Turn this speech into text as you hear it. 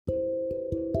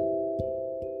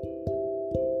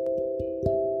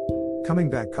Coming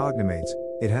back Cognimates,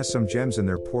 it has some gems in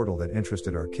their portal that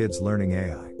interested our kids learning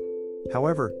AI.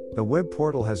 However, the web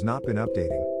portal has not been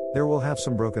updating, there will have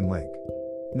some broken link.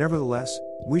 Nevertheless,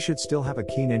 we should still have a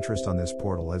keen interest on this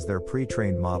portal as their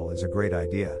pre-trained model is a great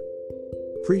idea.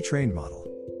 Pre-trained model.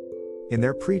 In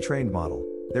their pre-trained model,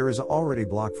 there is already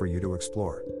block for you to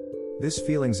explore. This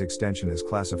feelings extension is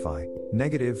classify,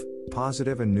 negative,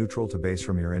 positive and neutral to base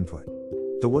from your input.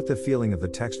 What the feeling of the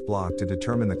text block to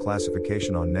determine the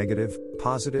classification on negative,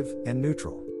 positive, and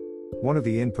neutral. One of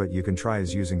the input you can try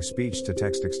is using speech to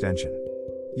text extension.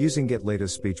 Using get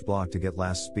latest speech block to get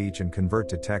last speech and convert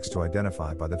to text to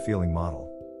identify by the feeling model.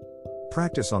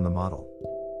 Practice on the model.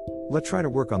 Let's try to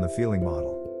work on the feeling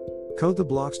model. Code the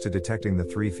blocks to detecting the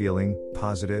three feeling,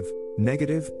 positive,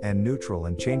 negative, and neutral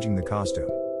and changing the costume.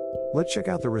 Let's check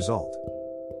out the result.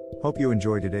 Hope you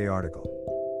enjoyed today's article.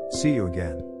 See you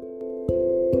again.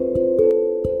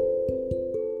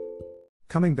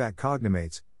 Coming back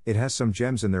Cognimates, it has some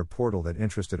gems in their portal that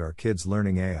interested our kids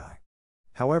learning AI.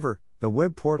 However, the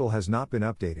web portal has not been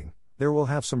updating, there will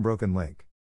have some broken link.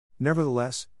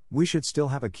 Nevertheless, we should still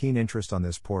have a keen interest on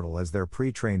this portal as their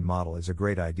pre-trained model is a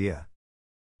great idea.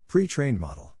 Pre-trained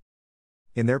model.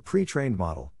 In their pre-trained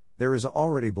model, there is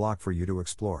already block for you to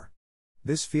explore.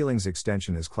 This feelings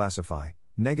extension is classify,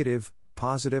 negative,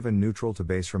 positive and neutral to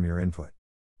base from your input.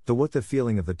 What the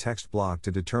feeling of the text block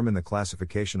to determine the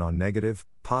classification on negative,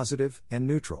 positive, and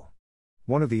neutral.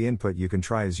 One of the input you can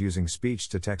try is using speech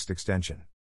to text extension.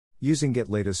 Using get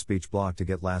latest speech block to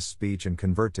get last speech and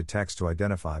convert to text to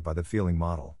identify by the feeling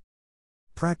model.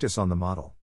 Practice on the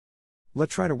model.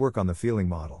 Let's try to work on the feeling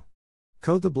model.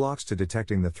 Code the blocks to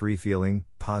detecting the three feeling,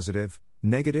 positive,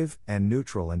 negative, and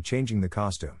neutral and changing the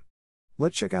costume.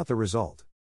 Let's check out the result.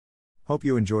 Hope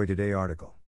you enjoyed today's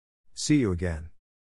article. See you again.